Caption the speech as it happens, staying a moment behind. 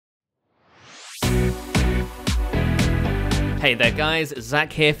Hey there guys,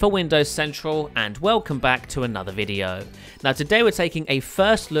 Zach here for Windows Central and welcome back to another video. Now today we're taking a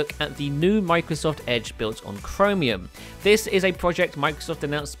first look at the new Microsoft Edge built on Chromium. This is a project Microsoft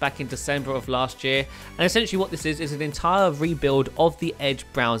announced back in December of last year, and essentially what this is an entire rebuild of the Edge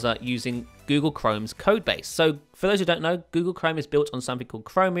browser using Google Chrome's codebase. So for those who don't know, Google Chrome is built on something called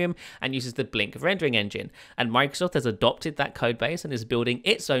Chromium and uses the Blink rendering engine. And Microsoft has adopted that codebase and is building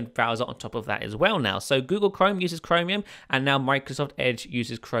its own browser on top of that as well now. So Google Chrome uses Chromium and now Microsoft Edge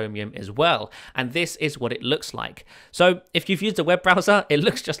uses Chromium as well. And this is what it looks like. So if you've used a web browser, it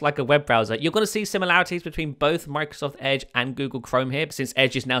looks just like a web browser. You're going to see similarities between both Microsoft Edge and Google Chrome here, since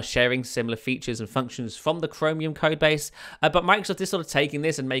Edge is now sharing similar features and functions from the Chromium codebase. But Microsoft is sort of taking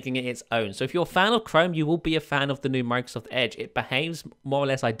this and making it its own. So if you're a fan of Chrome, you will be a fan of the new Microsoft Edge. It behaves more or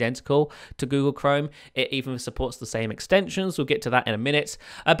less identical to Google Chrome. It even supports the same extensions. We'll get to that in a minute.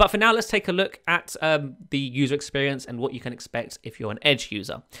 But for now, let's take a look at the user experience and what you can expect if you're an Edge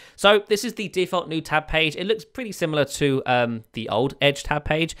user. So this is the default new tab page. It looks pretty similar to the old Edge tab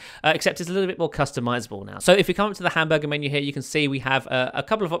page, except it's a little bit more customizable now. So if you come up to the hamburger menu here, you can see we have a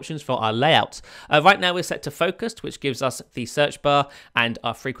couple of options for our layout. Right now we're set to focused, which gives us the search bar and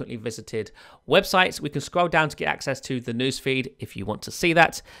our frequently visited websites. We can scroll down to get access to the newsfeed if you want to see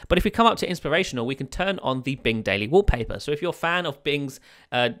that. But if we come up to inspirational, we can turn on the Bing daily wallpaper. So if you're a fan of Bing's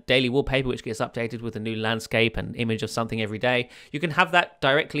daily wallpaper, which gets updated with a new landscape and image of something every day, you can have that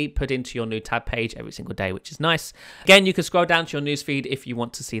directly put into your new tab page every single day, which is nice. Again, you can scroll down to your newsfeed if you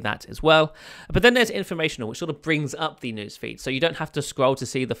want to see that as well. But then there's informational, which sort of brings up the newsfeed. So you don't have to scroll to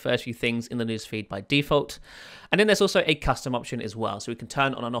see the first few things in the newsfeed by default. And then there's also a custom option as well. So we can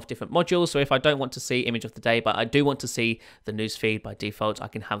turn on and off different modules. So if I don't want to see image of the day, but I do want to see the newsfeed by default, I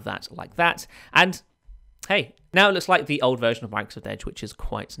can have that like that. And hey, now it looks like the old version of Microsoft Edge, which is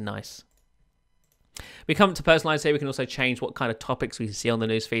quite nice. We come to personalize here. We can also change what kind of topics we see on the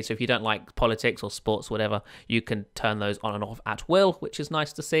newsfeed. So if you don't like politics or sports, whatever, you can turn those on and off at will, which is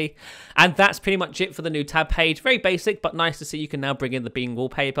nice to see. And that's pretty much it for the new tab page. Very basic, but nice to see you can now bring in the Bing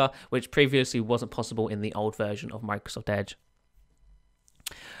wallpaper, which previously wasn't possible in the old version of Microsoft Edge.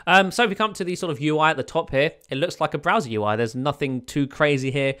 So if we come to the sort of UI at the top here, it looks like a browser UI. There's nothing too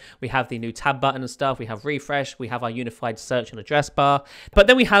crazy here. We have the new tab button and stuff. We have refresh. We have our unified search and address bar. But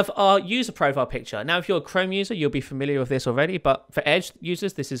then we have our user profile picture. Now, if you're a Chrome user, you'll be familiar with this already. But for Edge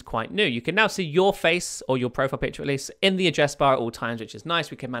users, this is quite new. You can now see your face, or your profile picture at least, in the address bar at all times, which is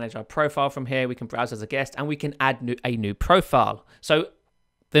nice. We can manage our profile from here. We can browse as a guest, and we can add a new profile. So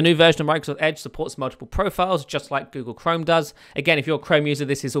the new version of Microsoft Edge supports multiple profiles, just like Google Chrome does. Again, if you're a Chrome user,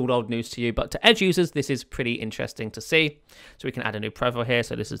 this is all old news to you, but to Edge users, this is pretty interesting to see. So we can add a new profile here.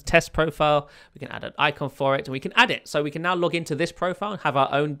 So this is test profile. We can add an icon for it, and we can add it. So we can now log into this profile and have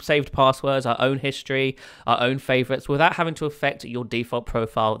our own saved passwords, our own history, our own favorites, without having to affect your default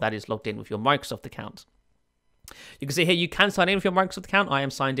profile that is logged in with your Microsoft account. You can see here you can sign in with your Microsoft account. I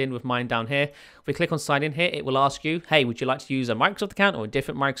am signed in with mine down here. If we click on sign in here, it will ask you, hey, would you like to use a Microsoft account or a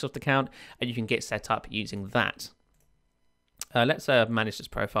different Microsoft account? And you can get set up using that. Let's manage this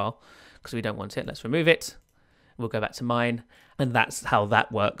profile because we don't want it. Let's remove it. We'll go back to mine. And that's how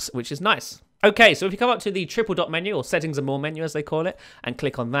that works, which is nice. Okay, so if you come up to the triple dot menu, or settings and more menu as they call it, and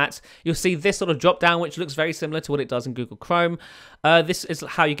click on that, you'll see this sort of drop down, which looks very similar to what it does in Google Chrome. This is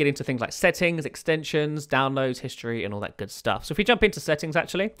how you get into things like settings, extensions, downloads, history, and all that good stuff. So if we jump into settings,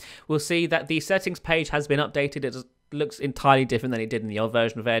 actually, we'll see that the settings page has been updated. It looks entirely different than it did in the old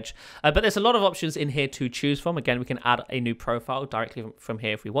version of Edge. But there's a lot of options in here to choose from. Again, we can add a new profile directly from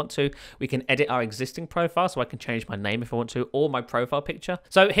here if we want to. We can edit our existing profile, so I can change my name if I want to, or my profile picture.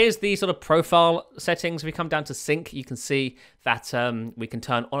 So here's the sort of profile settings. If we come down to sync, you can see that we can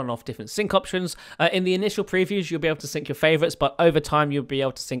turn on and off different sync options. In the initial previews, you'll be able to sync your favorites, but over time, you'll be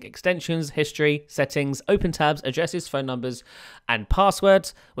able to sync extensions, history, settings, open tabs, addresses, phone numbers, and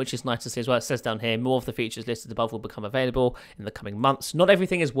passwords, which is nice to see as well. It says down here, more of the features listed above will become available in the coming months. Not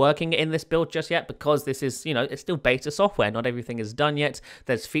everything is working in this build just yet because this is, you know, it's still beta software. Not everything is done yet.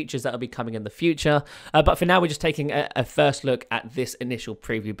 There's features that will be coming in the future. But for now, we're just taking a first look at this initial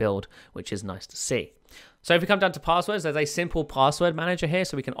preview build, which is nice to see. So if we come down to passwords, there's a simple password manager here.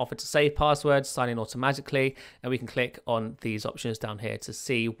 So we can offer to save passwords, sign in automatically, and we can click on these options down here to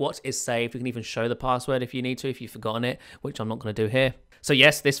see what is saved. We can even show the password if you need to, if you've forgotten it, which I'm not going to do here. So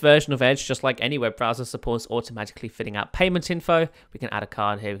yes, this version of Edge, just like any web browser, supports automatically filling out payment info. We can add a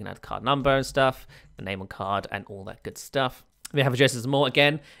card here. We can add a card number and stuff, the name on card and all that good stuff. We have addresses and more.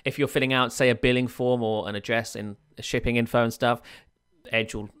 Again, if you're filling out, say, a billing form or an address in shipping info and stuff,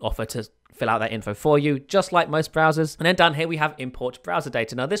 Edge will offer to fill out that info for you, just like most browsers. And then down here, we have import browser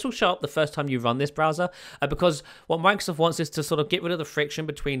data. Now, this will show up the first time you run this browser because what Microsoft wants is to sort of get rid of the friction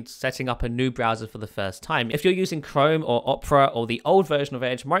between setting up a new browser for the first time. If you're using Chrome or Opera or the old version of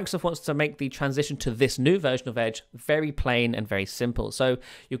Edge, Microsoft wants to make the transition to this new version of Edge very plain and very simple. So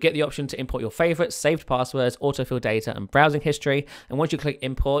you'll get the option to import your favorites, saved passwords, autofill data, and browsing history. And once you click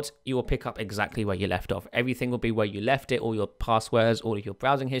import, you will pick up exactly where you left off. Everything will be where you left it, all your passwords, all of your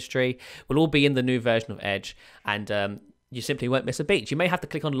browsing history will all be in the new version of Edge, and you simply won't miss a beat. You may have to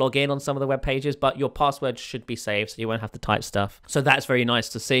click on login on some of the web pages, but your password should be saved, so you won't have to type stuff. So that's very nice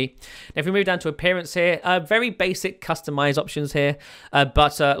to see. Now, if we move down to appearance here, very basic customize options here,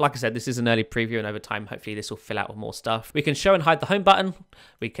 but like I said, this is an early preview, and over time, hopefully this will fill out with more stuff. We can show and hide the home button.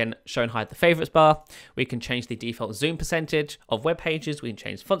 We can show and hide the favorites bar. We can change the default zoom percentage of web pages. We can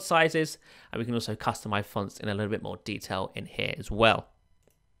change font sizes, and we can also customize fonts in a little bit more detail in here as well.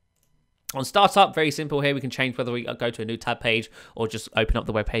 On startup, very simple here. We can change whether we go to a new tab page or just open up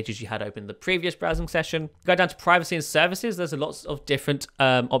the web pages you had open in the previous browsing session. Go down to privacy and services. There's lots of different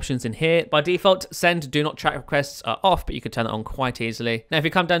options in here. By default, send do not track requests are off, but you can turn it on quite easily. Now, if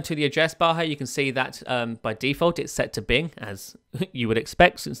you come down to the address bar here, you can see that by default, it's set to Bing, as you would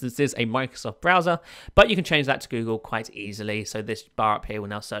expect, since this is a Microsoft browser, but you can change that to Google quite easily. So this bar up here will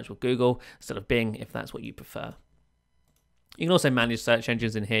now search with Google instead of Bing, if that's what you prefer. You can also manage search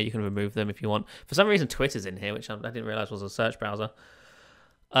engines in here. You can remove them if you want. For some reason, Twitter's in here, which I didn't realize was a search browser.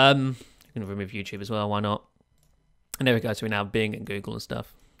 You can remove YouTube as well. Why not? And there we go. So we're now Bing and Google and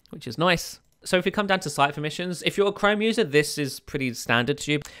stuff, which is nice. So if we come down to site permissions, if you're a Chrome user, this is pretty standard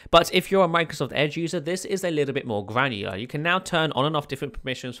to you. But if you're a Microsoft Edge user, this is a little bit more granular. You can now turn on and off different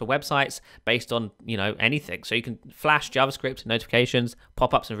permissions for websites based on, anything. So you can flash JavaScript, notifications,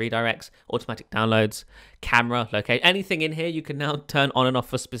 pop-ups and redirects, automatic downloads, camera, locate, anything in here you can now turn on and off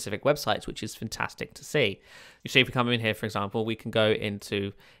for specific websites, which is fantastic to see. You see, if we come in here, for example, we can go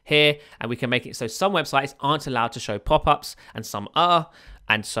into here and we can make it so some websites aren't allowed to show pop-ups and some are,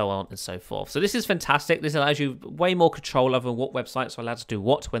 and so on and so forth. So this is fantastic. This allows you way more control over what websites are allowed to do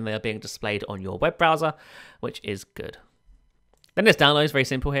what when they are being displayed on your web browser, which is good. Then there's downloads, very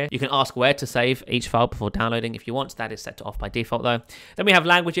simple here. You can ask where to save each file before downloading if you want. That is set to off by default though. Then we have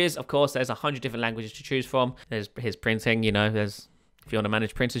languages. Of course, there's 100 different languages to choose from. Here's printing, if you want to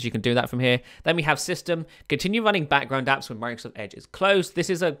manage printers, you can do that from here. Then we have system. Continue running background apps when Microsoft Edge is closed. This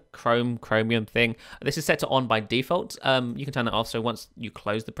is a Chromium thing. This is set to on by default. You can turn it off, so once you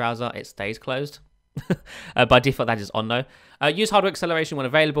close the browser, it stays closed. By default, that is on though. Use hardware acceleration when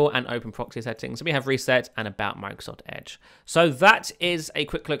available and open proxy settings. So we have reset and about Microsoft Edge. So that is a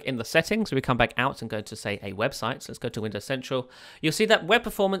quick look in the settings. So we come back out and go to, say, a website. So let's go to Windows Central. You'll see that web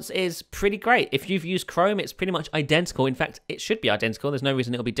performance is pretty great. If you've used Chrome, it's pretty much identical. In fact, it should be identical. There's no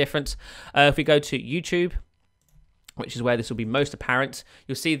reason it'll be different. If we go to YouTube, which is where this will be most apparent,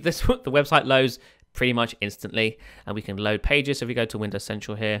 you'll see this the website loads pretty much instantly, and we can load pages. So if we go to Windows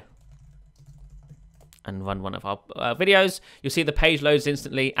Central here and run one of our videos, you'll see the page loads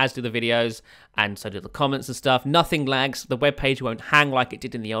instantly, as do the videos, and so do the comments and stuff. Nothing lags. The web page won't hang like it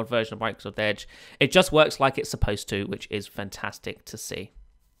did in the old version of Microsoft Edge. It just works like it's supposed to, which is fantastic to see.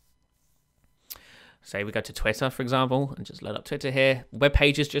 Say we go to Twitter, for example, and just load up Twitter here. Web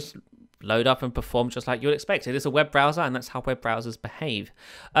pages just load up and perform just like you'd expect. It is a web browser, and that's how web browsers behave.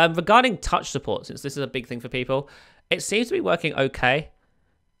 Regarding touch support, since this is a big thing for people, it seems to be working okay.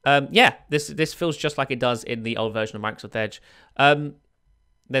 Yeah, this feels just like it does in the old version of Microsoft Edge.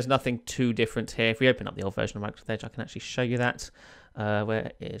 There's nothing too different here. If we open up the old version of Microsoft Edge, I can actually show you that.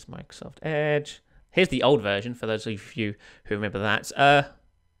 Where is Microsoft Edge? Here's the old version, for those of you who remember that.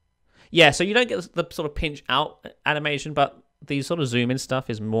 Yeah, so you don't get the sort of pinch out animation, but the sort of zoom in stuff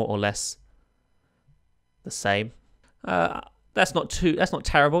is more or less the same. That's not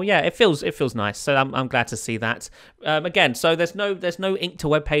terrible. Yeah, it feels nice. So I'm glad to see that. Again, so there's no ink to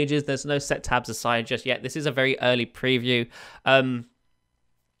web pages. There's no set tabs aside just yet. This is a very early preview.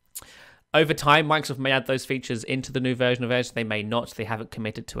 Over time, Microsoft may add those features into the new version of Edge. They may not. They haven't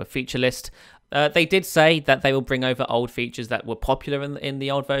committed to a feature list. They did say that they will bring over old features that were popular in the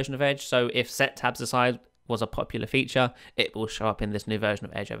old version of Edge. So if set tabs aside was a popular feature, it will show up in this new version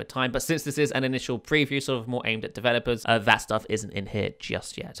of Edge over time. But since this is an initial preview, sort of more aimed at developers, that stuff isn't in here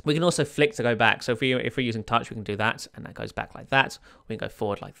just yet. We can also flick to go back. So if we're using touch, we can do that, and that goes back like that. We can go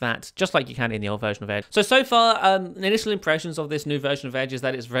forward like that, just like you can in the old version of Edge. So far, initial impressions of this new version of Edge is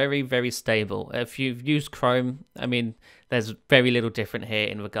that it's very, very stable. If you've used Chrome, I mean, There's very little different here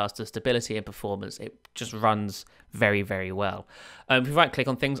in regards to stability and performance. It just runs very, very well. If we right click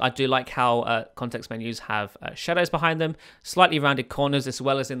on things, I do like how context menus have shadows behind them, slightly rounded corners, as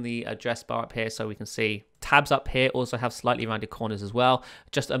well as in the address bar up here. So we can see tabs up here also have slightly rounded corners as well.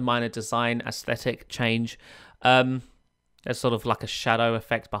 Just a minor design aesthetic change. There's sort of like a shadow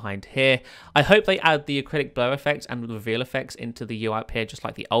effect behind here. I hope they add the acrylic blur effects and reveal effects into the UI up here, just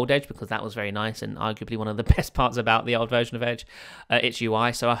like the old Edge, because that was very nice and arguably one of the best parts about the old version of Edge, its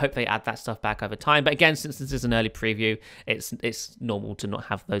UI. So I hope they add that stuff back over time. But again, since this is an early preview, it's normal to not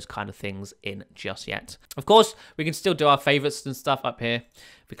have those kind of things in just yet. Of course, we can still do our favorites and stuff up here.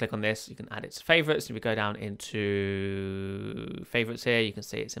 If we click on this, you can add it to favorites. If we go down into favorites here, you can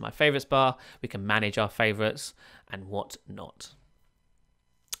see it's in my favorites bar. We can manage our favorites and whatnot.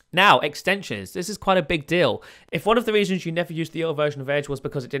 Now, extensions. This is quite a big deal. If one of the reasons you never used the old version of Edge was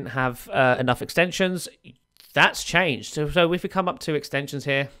because it didn't have enough extensions, that's changed. So if we come up to extensions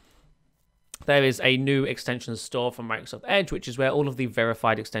here, there is a new extensions store from Microsoft Edge, which is where all of the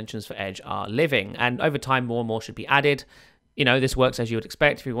verified extensions for Edge are living. And over time, more and more should be added. You know, this works as you would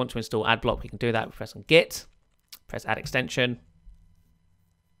expect. If we want to install AdBlock, we can do that. We press on Git, press Add Extension.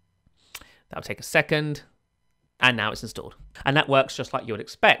 That'll take a second. And now it's installed. And that works just like you would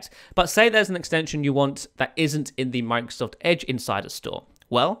expect. But say there's an extension you want that isn't in the Microsoft Edge Insider Store.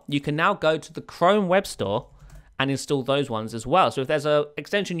 Well, you can now go to the Chrome Web Store and install those ones as well. So if there's an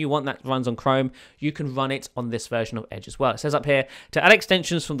extension you want that runs on Chrome, you can run it on this version of Edge as well. It says up here, to add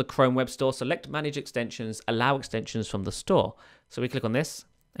extensions from the Chrome Web Store, select Manage Extensions, allow extensions from the store. So we click on this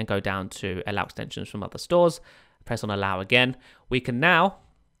and go down to allow extensions from other stores, press on allow again. We can now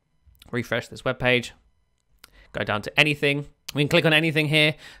refresh this web page. Go down to anything. We can click on anything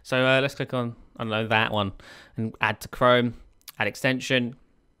here. So let's click on, I don't know, that one and add to Chrome, add extension,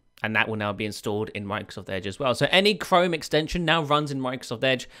 and that will now be installed in Microsoft Edge as well. So any Chrome extension now runs in Microsoft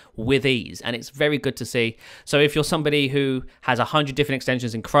Edge with ease, and it's very good to see. So if you're somebody who has 100 different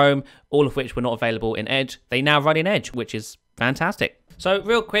extensions in Chrome, all of which were not available in Edge, they now run in Edge, which is fantastic. So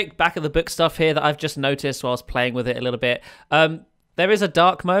real quick, back of the book stuff here that I've just noticed whilst playing with it a little bit. There is a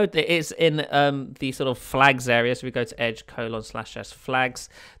dark mode. It is in the sort of flags area. So we go to edge://flags.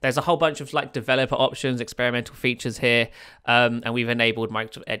 There's a whole bunch of like developer options, experimental features here. And we've enabled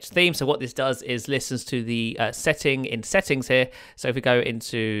Microsoft Edge theme. So what this does is listens to the setting in settings here. So if we go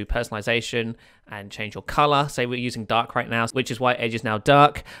into personalization and change your color, say we're using dark right now, which is why Edge is now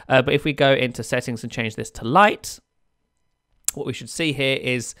dark. But if we go into settings and change this to light, what we should see here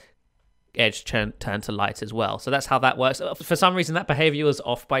is Edge turn to light as well. So that's how that works. For some reason, that behavior was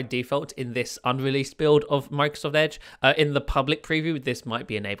off by default in this unreleased build of Microsoft Edge. In the public preview, this might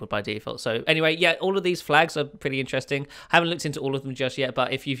be enabled by default. So anyway, yeah, all of these flags are pretty interesting. I haven't looked into all of them just yet,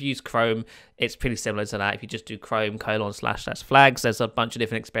 but if you've used Chrome, it's pretty similar to that. If you just do Chrome://flags, there's a bunch of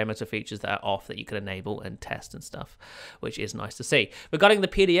different experimental features that are off that you can enable and test and stuff, which is nice to see. Regarding the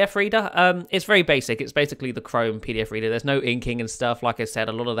PDF reader, it's very basic. It's basically the Chrome PDF reader. There's no inking and stuff. Like I said,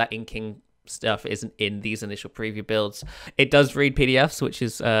 a lot of that inking stuff isn't in these initial preview builds. It does read PDFs, which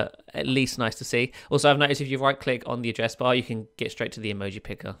is at least nice to see. Also, I've noticed if you right click on the address bar, you can get straight to the emoji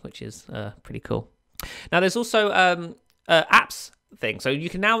picker, which is pretty cool. Now there's also apps thing. So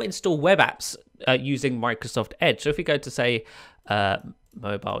you can now install web apps using Microsoft Edge. So if we go to say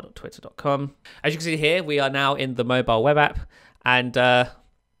mobile.twitter.com, as you can see here, we are now in the mobile web app. And if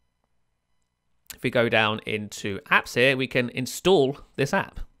we go down into apps here, we can install this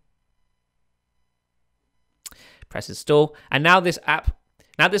app. Press install, and now this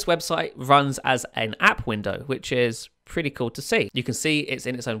website runs as an app window, which is pretty cool to see. You can see it's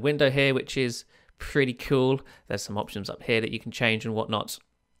in its own window here, which is pretty cool. There's some options up here that you can change and whatnot.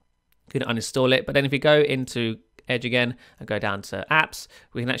 You can uninstall it, but then if we go into Edge again and go down to apps,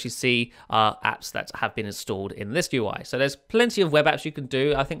 we can actually see our apps that have been installed in this UI. So there's plenty of web apps you can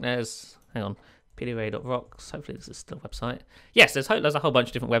do. I think there's, hang on, pdra.rocks. Hopefully this is still a website. Yes, there's a whole bunch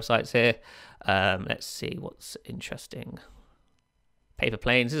of different websites here. Let's see what's interesting. Paper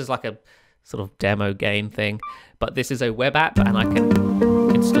Planes. This is like a sort of demo game thing, but this is a web app, and I can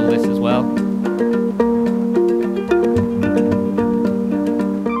install this as well.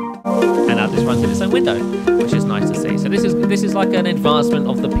 And now this runs in its own window, which is nice to see. So this is like an advancement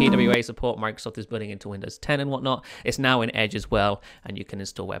of the PWA support Microsoft is building into Windows 10 and whatnot. It's now in Edge as well, and you can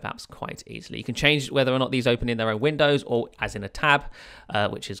install web apps quite easily. You can change whether or not these open in their own windows or as in a tab,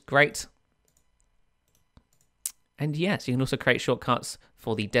 which is great. And yes, you can also create shortcuts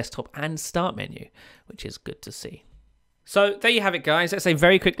for the desktop and start menu, which is good to see. So there you have it, guys. That's a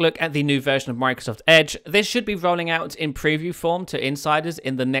very quick look at the new version of Microsoft Edge. This should be rolling out in preview form to insiders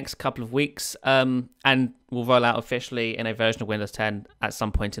in the next couple of weeks, and will roll out officially in a version of Windows 10 at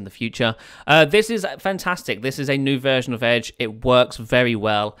some point in the future. This is fantastic. This is a new version of Edge. It works very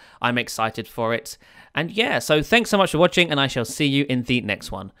well. I'm excited for it. And yeah, so thanks so much for watching, and I shall see you in the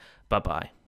next one. Bye-bye.